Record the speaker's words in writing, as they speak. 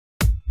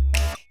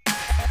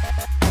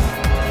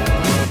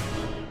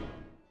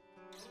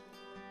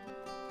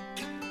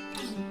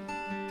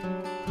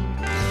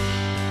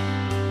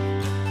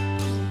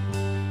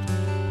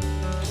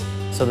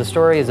So the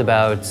story is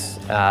about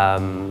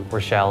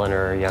Rochelle and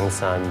her young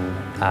son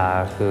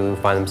who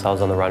find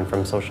themselves on the run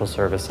from social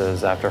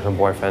services after her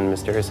boyfriend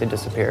mysteriously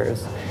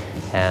disappears.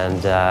 And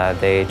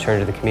they turn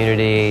to the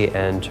community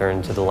and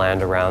turn to the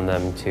land around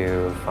them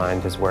to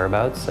find his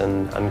whereabouts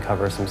and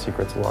uncover some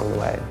secrets along the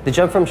way. The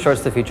jump from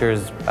shorts to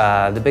features,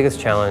 the biggest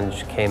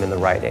challenge came in the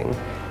writing,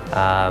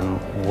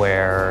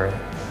 where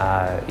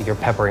you're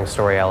peppering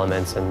story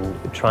elements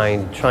and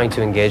trying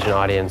to engage an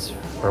audience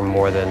for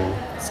more than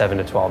 7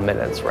 to 12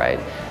 minutes, right?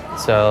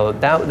 So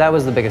that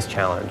was the biggest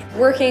challenge.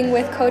 Working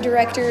with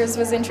co-directors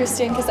was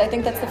interesting because I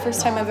think that's the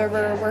first time I've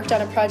ever worked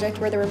on a project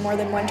where there were more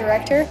than one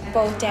director.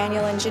 Both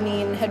Daniel and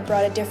Janine had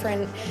brought a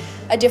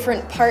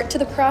different part to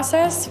the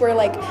process, where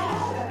like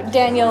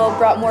Daniel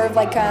brought more of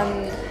like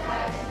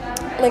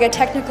a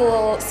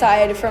technical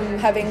side from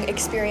having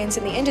experience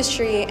in the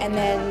industry, and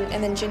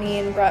then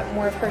Janine brought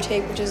more of her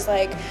take, which is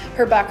like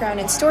her background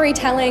in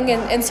storytelling,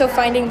 and so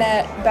finding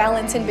that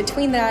balance in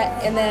between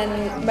that. And then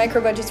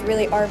microbudgets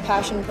really are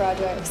passion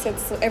projects.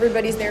 It's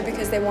everybody's there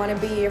because they want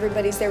to be,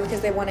 everybody's there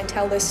because they want to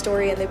tell this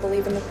story and they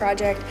believe in the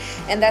project,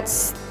 and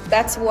that's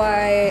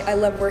why I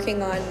love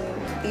working on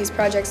these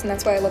projects, and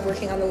that's why I love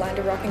working on the Land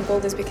of Rock and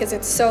Gold, is because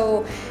it's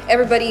so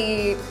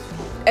everybody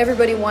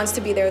wants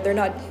to be there. They're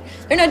not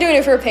doing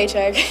it for a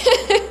paycheck.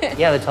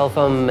 Yeah, the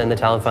Telefilm and the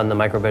Talent Fund, the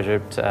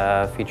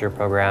Microbudget feature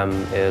program,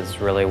 is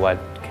really what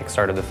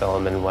kickstarted the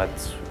film and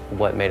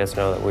what made us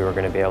know that we were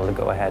going to be able to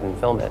go ahead and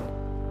film it.